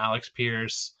Pittman, Alex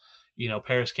Pierce,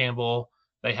 Paris Campbell.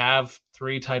 They have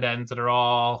 3 tight ends that are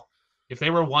all, if they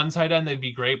were 1 tight end, they'd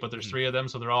be great, but there's 3 of them,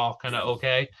 so they're all kind of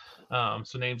okay.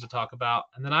 So names to talk about.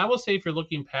 And then I will say, if you're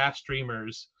looking past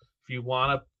streamers, if you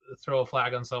want to throw a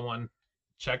flag on someone,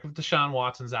 check if Deshaun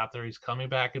Watson's out there. He's coming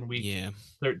back in week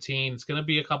 13. It's going to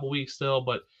be a couple weeks still,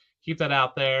 but keep that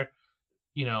out there.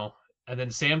 And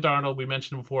then Sam Darnold, we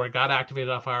mentioned before, got activated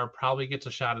off IR, probably gets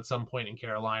a shot at some point in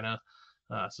Carolina.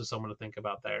 So someone to think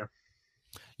about there.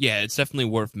 Yeah, it's definitely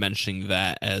worth mentioning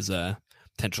that as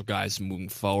potential guys moving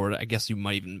forward. I guess you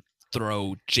might even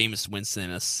throw Jameis Winston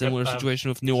in a similar situation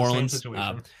with New Orleans.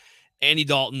 Andy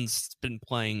Dalton's been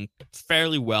playing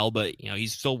fairly well, but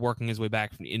he's still working his way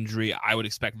back from injury. I would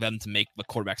expect them to make the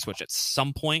quarterback switch at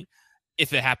some point.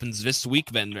 If it happens this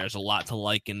week, then there's a lot to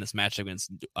like in this matchup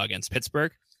against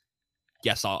Pittsburgh.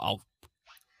 Yes, I'll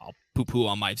poo-poo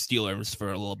on my Steelers for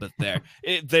a little bit there.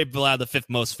 They've allowed the 5th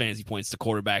most fantasy points to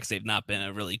quarterbacks. They've not been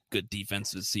a really good defense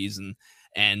this season.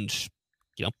 And,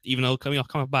 even though coming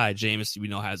by,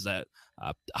 Jameis, has that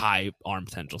high arm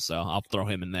potential. So I'll throw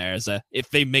him in there. If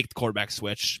they make the quarterback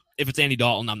switch, if it's Andy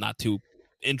Dalton, I'm not too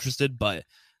interested. But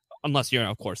unless you're,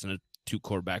 of course, in a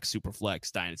 2-quarterback super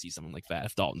flex dynasty, something like that,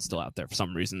 if Dalton's still out there for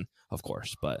some reason, of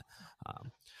course. But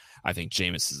I think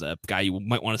Jameis is a guy you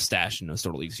might want to stash in those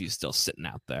sort of leagues. He's still sitting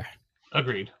out there.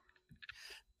 Agreed.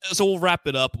 So we'll wrap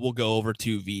it up. We'll go over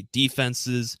to the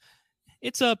defenses.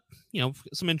 It's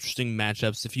some interesting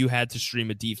matchups. If you had to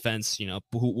stream a defense,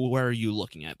 where are you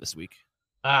looking at this week?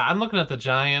 I'm looking at the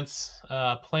Giants.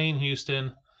 Playing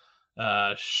Houston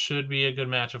should be a good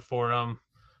matchup for them.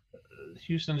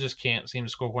 Houston just can't seem to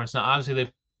score points. Now, obviously,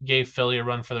 they gave Philly a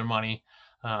run for their money,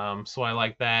 so I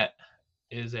like that.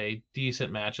 Is a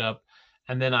decent matchup.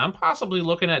 And then I'm possibly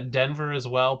looking at Denver as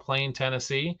well, playing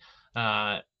Tennessee.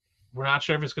 We're not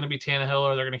sure if it's going to be Tannehill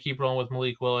or they're going to keep rolling with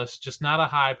Malik Willis. Just not a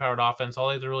high-powered offense. All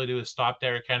they have to really do is stop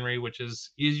Derrick Henry, which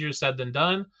is easier said than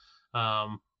done.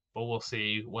 But we'll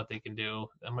see what they can do.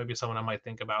 That might be someone I might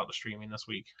think about streaming this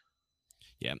week.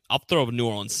 Yeah, I'll throw the New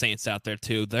Orleans Saints out there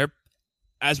too.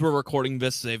 As we're recording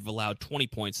this, they've allowed 20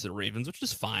 points to the Ravens, which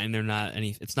is fine.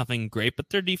 It's nothing great, but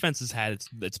their defense has had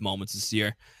its moments this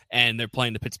year, and they're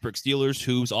playing the Pittsburgh Steelers,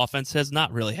 whose offense has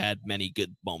not really had many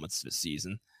good moments this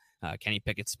season. Kenny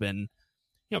Pickett's been,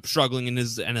 struggling in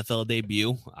his NFL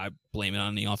debut. I blame it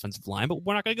on the offensive line, but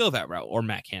we're not going to go that route, or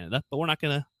Matt Canada. But we're not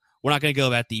going to go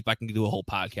that deep. I can do a whole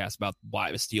podcast about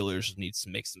why the Steelers needs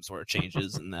to make some sort of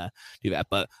changes and do that,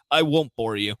 but I won't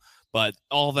bore you. But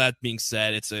all that being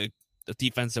said, it's a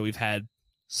defense that we've had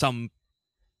some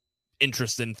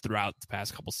interest in throughout the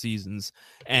past couple seasons,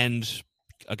 and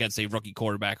against a rookie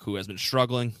quarterback who has been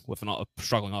struggling with a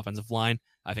struggling offensive line,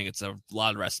 I think it's a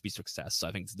lot of recipe for success. So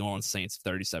I think the New Orleans Saints,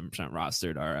 37%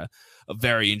 rostered, are a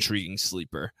very intriguing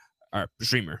streamer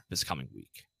this coming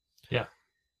week. Yeah.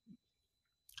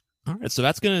 All right, so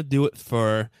that's going to do it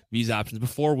for these options.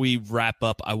 Before we wrap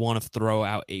up, I want to throw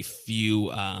out a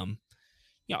few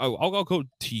I'll go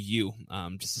to you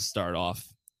just to start off.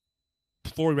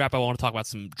 Before we wrap, I want to talk about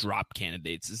some drop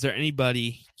candidates. Is there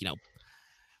anybody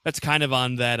that's kind of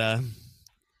on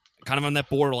that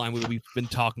borderline we've been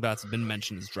talking about, that's been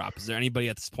mentioned as drop? Is there anybody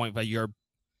at this point that you're,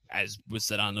 as was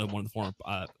said on one of the former,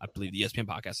 I believe the ESPN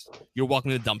podcast, you're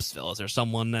walking to Dumpsville? Is there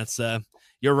someone that's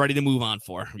you're ready to move on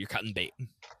for? You're cutting bait.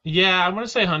 Yeah, I'm going to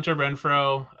say Hunter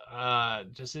Renfrow.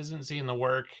 Just isn't seeing the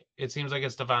work. It seems like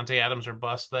it's Devontae Adams or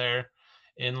bust there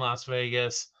in Las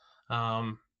Vegas.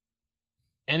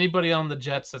 Anybody on the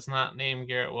Jets that's not named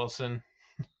Garrett Wilson,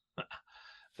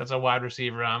 that's a wide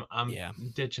receiver. I'm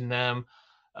ditching them.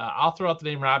 I'll throw out the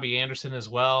name Robbie Anderson as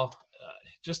well.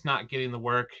 Just not getting the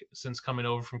work since coming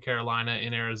over from Carolina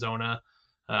in Arizona.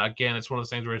 Again, it's one of those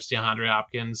things where it's DeAndre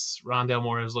Hopkins. Rondale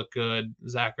Moore has looked good.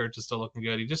 Zach Ertz is still looking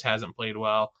good. He just hasn't played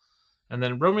well. And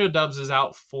then Romeo Doubs is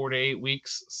out 4 to 8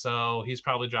 weeks, so he's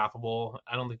probably droppable.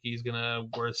 I don't think he's going to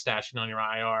worth stashing on your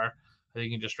IR. I think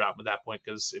you can just drop him at that point,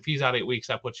 because if he's out 8 weeks,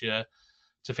 that puts you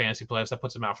to fantasy playoffs. That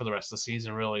puts him out for the rest of the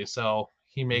season, really. So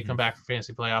he may come back for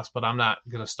fantasy playoffs, but I'm not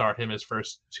going to start him his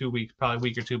first 2 weeks, probably a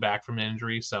week or two back from an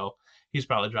injury. So he's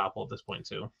probably droppable at this point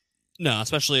too. No,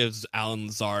 especially as Alan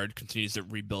Lazard continues to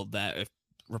rebuild that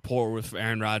rapport with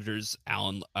Aaron Rodgers.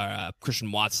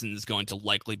 Christian Watson is going to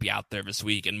likely be out there this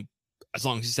week, and as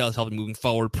long as he stays healthy moving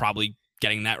forward, probably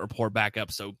getting that rapport back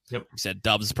up. So, Like we said,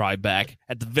 Doubs is probably back.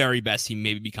 At the very best, he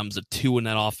maybe becomes a 2 in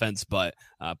that offense, but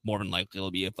more than likely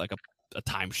it'll be like a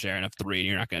timeshare and a 3, and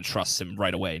you're not going to trust him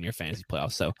right away in your fantasy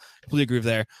playoffs. So, completely agree with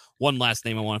there. One last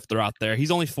name I want to throw out there. He's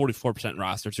only 44%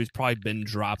 roster, so he's probably been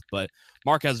dropped, but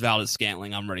Marquez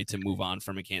Valdes-Scantling, I'm ready to move on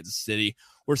from in Kansas City.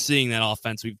 We're seeing that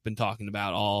offense we've been talking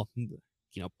about all,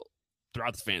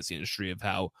 throughout the fantasy industry, of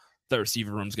how the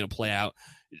receiver room is going to play out.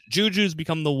 Juju's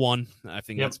become the 1. I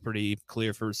think that's pretty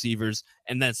clear for receivers.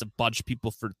 And then it's a bunch of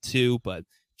people for 2, but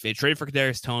they traded for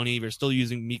Kadarius Toney.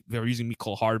 They're using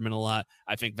Mecole Hardman a lot.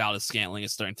 I think Valdes-Scantling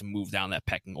is starting to move down that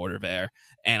pecking order there,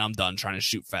 and I'm done trying to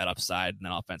shoot for that upside and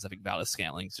then offense. I think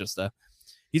Valdes-Scantling is just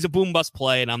he's a boom bust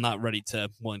play, and I'm not willing to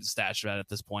stash that at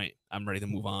this point. I'm ready to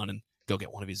move on and go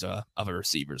get one of these other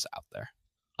receivers out there.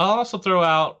 I'll also throw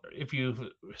out, if you've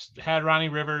had Ronnie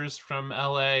Rivers from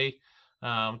LA,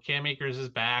 Cam Akers is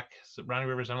back. So Ronnie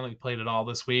Rivers, I don't think played at all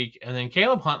this week. And then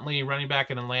Caleb Huntley, running back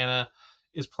in Atlanta,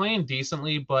 is playing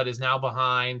decently, but is now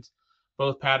behind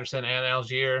both Patterson and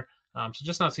Algier. So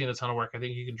just not seeing a ton of work. I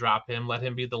think you can drop him, let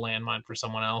him be the landmine for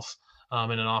someone else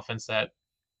in an offense that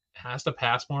has to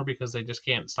pass more because they just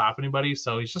can't stop anybody.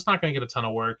 So he's just not going to get a ton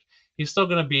of work. He's still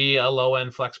going to be a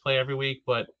low-end flex play every week,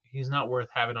 but he's not worth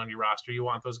having on your roster. You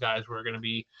want those guys who are going to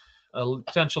be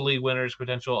potential league winners,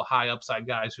 potential high upside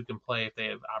guys who can play if they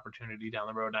have opportunity down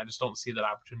the road. And I just don't see that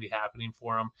opportunity happening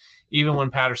for him. Even when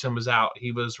Patterson was out,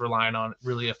 he was relying on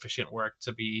really efficient work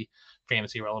to be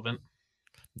fantasy relevant.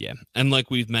 Yeah, and like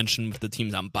we've mentioned with the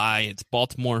teams on bye, it's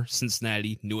Baltimore,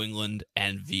 Cincinnati, New England,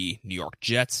 and the New York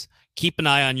Jets. Keep an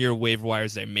eye on your waiver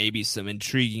wires. There may be some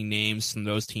intriguing names from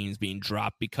those teams being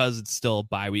dropped because it's still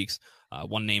bye weeks.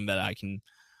 One name that I can,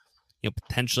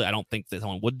 potentially, I don't think that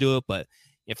someone would do it, but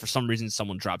if for some reason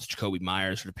someone drops Jacoby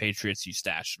Myers for the Patriots, you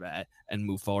stash that and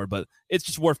move forward. But it's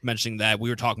just worth mentioning that we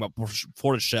were talking about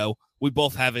before the show. We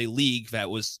both have a league that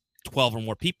was 12 or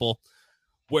more people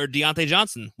where Deontay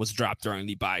Johnson was dropped during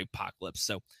the bye apocalypse.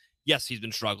 So, yes, he's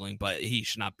been struggling, but he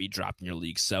should not be dropped in your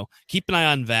league. So keep an eye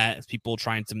on that as people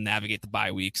trying to navigate the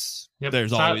bye weeks. Yep.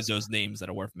 There's always those names that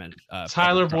are worth mentioning.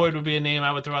 Tyler Boyd would be a name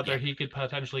I would throw out there. He could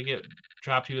potentially get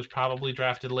dropped. He was probably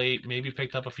drafted late, maybe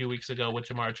picked up a few weeks ago with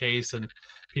Jamar Chase, and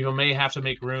people may have to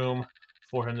make room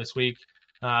for him this week.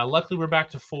 Luckily, we're back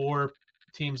to 4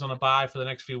 teams on a bye for the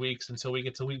next few weeks until we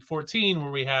get to week 14,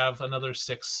 where we have another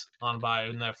 6 on bye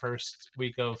in that first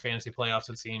week of fantasy playoffs,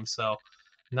 it seems. So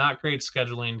not great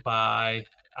scheduling by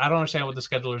 – I don't understand what the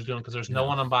scheduler is doing because there's no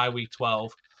one on bye week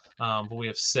 12, but we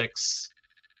have 6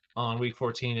 on week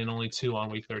 14 and only 2 on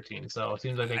week 13. So it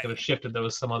seems like they could have shifted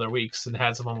those some other weeks and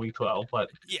had some on week 12, but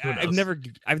yeah, I've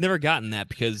never gotten that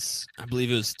because I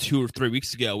believe it was 2 or 3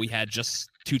 weeks ago we had just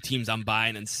 2 teams on bye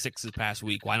and then 6 this past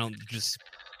week. Why don't you just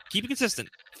keep it consistent?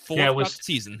 4 throughout the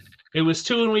season. It was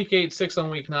 2 in week 8, 6 on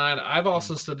week 9. I've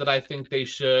also said that I think they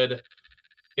should,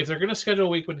 if they're going to schedule a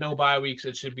week with no bye weeks,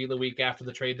 it should be the week after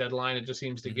the trade deadline. It just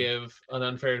seems to give an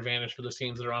unfair advantage for the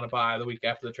teams that are on a bye the week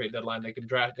after the trade deadline. They can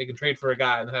trade for a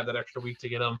guy and then have that extra week to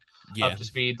get them up to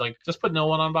speed. Like, just put no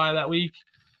one on bye that week.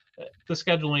 The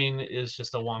scheduling is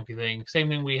just a wonky thing. Same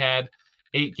thing, we had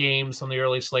 8 games on the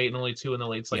early slate and only 2 in the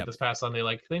late slate this past Sunday.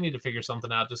 Like, they need to figure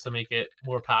something out just to make it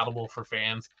more palatable for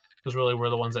fans, because really we're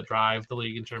the ones that drive the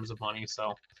league in terms of money.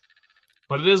 So,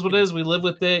 but it is what it is. We live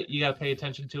with it. You got to pay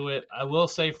attention to it. I will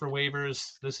say for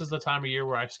waivers, this is the time of year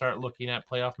where I start looking at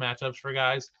playoff matchups for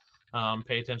guys.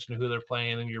 Pay attention to who they're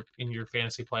playing in your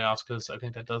fantasy playoffs, because I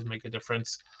think that does make a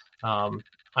difference. I'm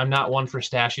not one for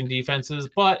stashing defenses,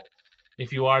 but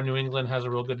if you are, New England has a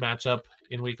real good matchup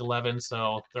in week 11,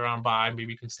 so they're on bye.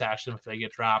 Maybe you can stash them if they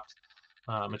get dropped.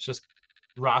 It's just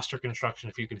roster construction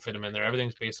if you can fit them in there.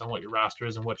 Everything's based on what your roster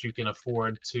is and what you can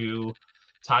afford to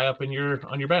tie up on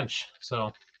your bench.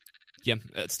 So yeah,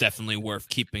 it's definitely worth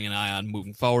keeping an eye on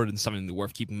moving forward, and something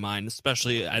worth keeping in mind,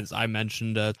 especially as I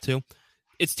mentioned too.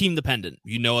 It's team dependent.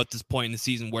 You know at this point in the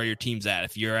season where your team's at.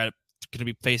 If you're going to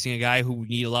be facing a guy who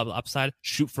need a lot of upside,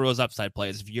 shoot for those upside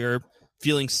plays. If you're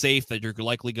feeling safe that you're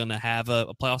likely going to have a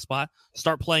playoff spot,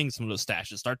 start playing some of those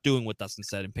stashes. Start doing what Dustin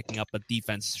said and picking up a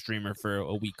defense streamer for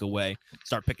a week away.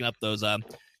 Start picking up those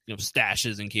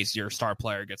stashes in case your star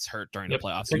player gets hurt during the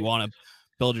playoffs. You want to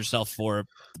build yourself for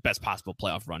the best possible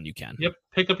playoff run you can. Yep.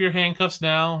 Pick up your handcuffs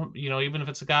now. Even if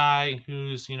it's a guy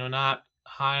who's not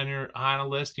high on a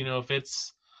list. If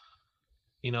it's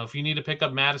if you need to pick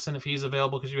up Madison if he's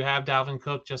available because you have Dalvin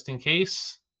Cook just in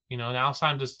case. Now it's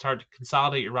time to start to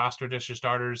consolidate your roster, just your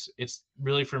starters. It's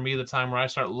really, for me, the time where I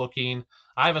start looking.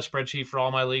 I have a spreadsheet for all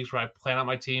my leagues where I plan out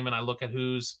my team and I look at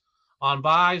who's on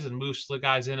buys and move the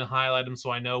guys in and highlight them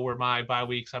so I know where my bye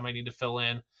weeks I might need to fill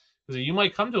in. Because you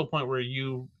might come to a point where if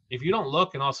you don't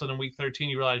look and all of a sudden in week 13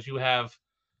 you realize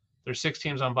there's 6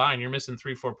 teams on bye and you're missing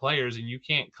 3-4 players and you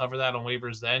can't cover that on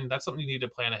waivers, then that's something you need to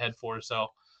plan ahead for. So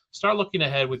start looking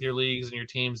ahead with your leagues and your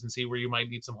teams and see where you might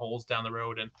need some holes down the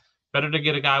road. And better to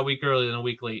get a guy a week early than a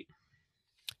week late.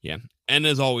 Yeah. And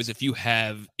as always, if you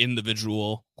have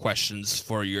individual questions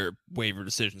for your waiver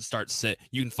decision, start sit,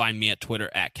 you can find me at Twitter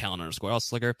at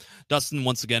 @Callan_Slicker. Dustin,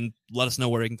 once again, let us know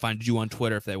where they can find you on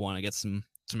Twitter if they want to get some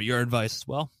of your advice as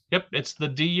well. Yep. It's the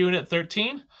D Unit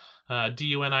 13.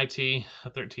 DUNIT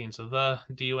 13. So the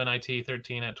DUNIT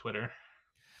 13 at Twitter.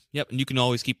 Yep, and you can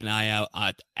always keep an eye out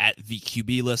at the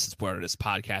QB list. It's where this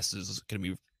podcast is going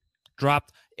to be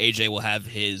dropped. AJ will have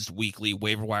his weekly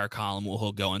waiver wire column where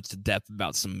he'll go into depth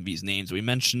about some of these names we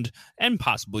mentioned and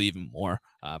possibly even more.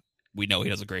 We know he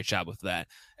does a great job with that.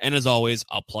 And as always,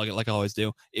 I'll plug it like I always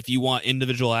do. If you want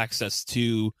individual access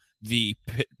to the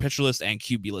pitcher list and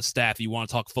QB list staff, you want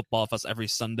to talk football with us every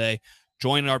Sunday,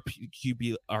 join our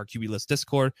QB list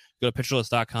Discord. Go to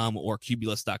pitcherlist.com or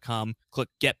QBlist.com. Click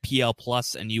Get PL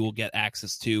Plus, and you will get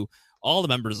access to all the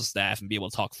members of staff and be able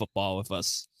to talk football with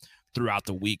us throughout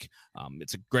the week.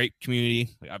 It's a great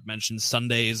community. Like I've mentioned,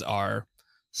 Sundays are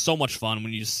so much fun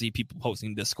when you just see people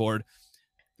posting Discord.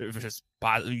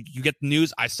 You get the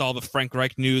news. I saw the Frank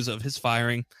Reich news of his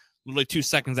firing literally 2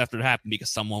 seconds after it happened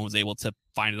because someone was able to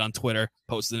find it on Twitter,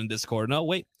 post it in Discord. No,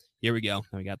 wait, here we go.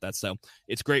 We got that. So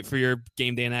it's great for your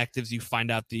game day inactives. You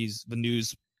find out the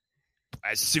news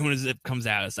as soon as it comes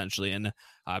out, essentially, and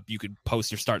you could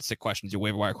post your start sit questions, your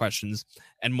waiver wire questions,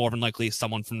 and more than likely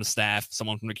someone from the staff,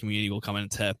 someone from the community will come in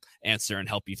to answer and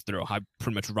help you through. I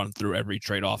pretty much run through every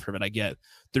trade offer that I get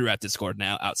through at Discord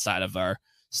now outside of our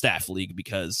staff league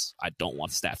because I don't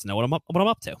want staff to know what I'm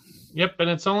up to. Yep, and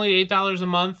it's only $8 a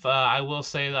month. I will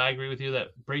say that I agree with you that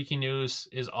breaking news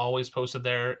is always posted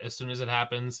there as soon as it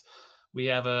happens. We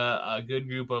have a good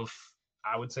group of,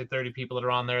 I would say, 30 people that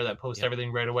are on there that post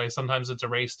everything right away. Sometimes it's a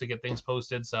race to get things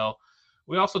posted. So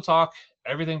we also talk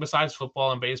everything besides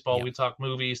football and baseball. Yep. We talk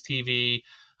movies, TV,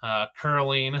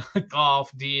 curling,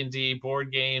 golf, D&D,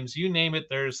 board games, you name it.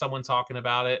 There's someone talking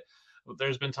about it.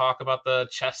 There's been talk about the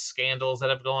chess scandals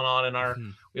that have gone on in our,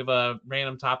 we have a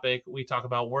random topic. We talk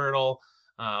about Wordle.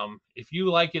 If you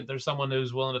like it, there's someone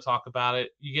who's willing to talk about it.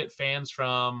 You get fans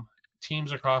from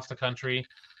teams across the country.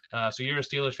 So you're a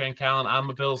Steelers fan, Callan. I'm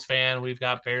a Bills fan. We've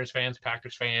got Bears fans,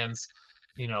 Packers fans,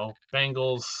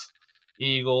 Bengals,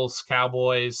 Eagles,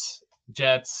 Cowboys,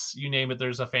 Jets, you name it.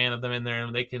 There's a fan of them in there,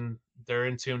 and they're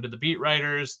in tune to the beat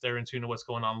writers. They're in tune to what's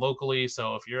going on locally.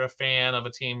 So if you're a fan of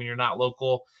a team and you're not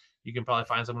local, you can probably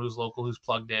find someone who's local who's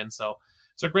plugged in. So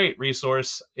it's a great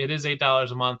resource. It is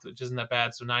 $8 a month, which isn't that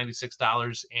bad. So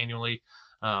 $96 annually.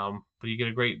 But you get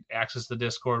a great access to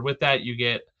Discord. With that, you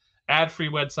get ad-free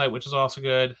website, which is also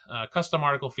good, custom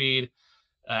article feed,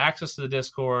 access to the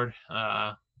Discord,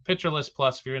 pitcher list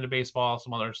plus if you're into baseball,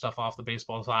 some other stuff off the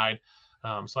baseball side.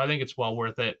 So I think it's well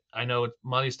worth it. I know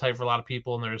money's tight for a lot of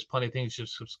people, and there's plenty of things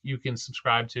you can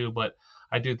subscribe to, but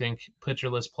I do think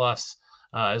pitcher list plus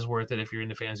is worth it if you're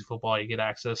into fantasy football. You get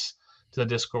access to the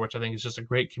Discord, which I think is just a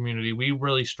great community. We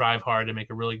really strive hard to make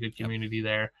a really good community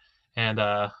there. And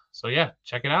so, yeah,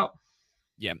 check it out.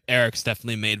 Yeah, Eric's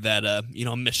definitely made that a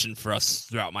mission for us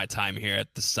throughout my time here at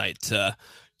the site to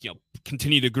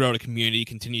continue to grow the community,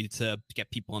 continue to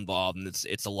get people involved, and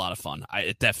it's a lot of fun.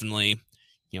 It definitely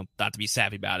not to be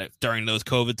sappy about it during those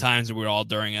COVID times where we were all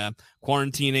during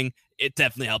quarantining. It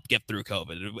definitely helped get through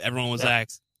COVID. Everyone was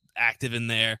active in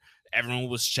there. Everyone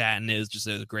was chatting. It was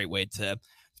a great way to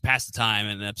pass the time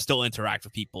and still interact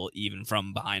with people even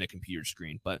from behind a computer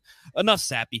screen. But enough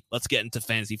sappy. Let's get into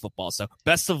fantasy football. So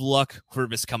best of luck for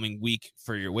this coming week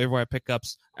for your waiver wire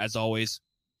pickups. As always,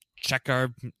 check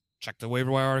the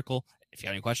waiver wire article. If you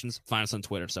have any questions, find us on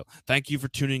Twitter. So thank you for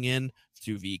tuning in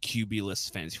to the QB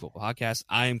List Fantasy Football Podcast.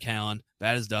 I am Callan.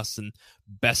 That is Dustin.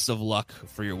 Best of luck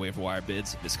for your waiver wire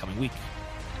bids this coming week.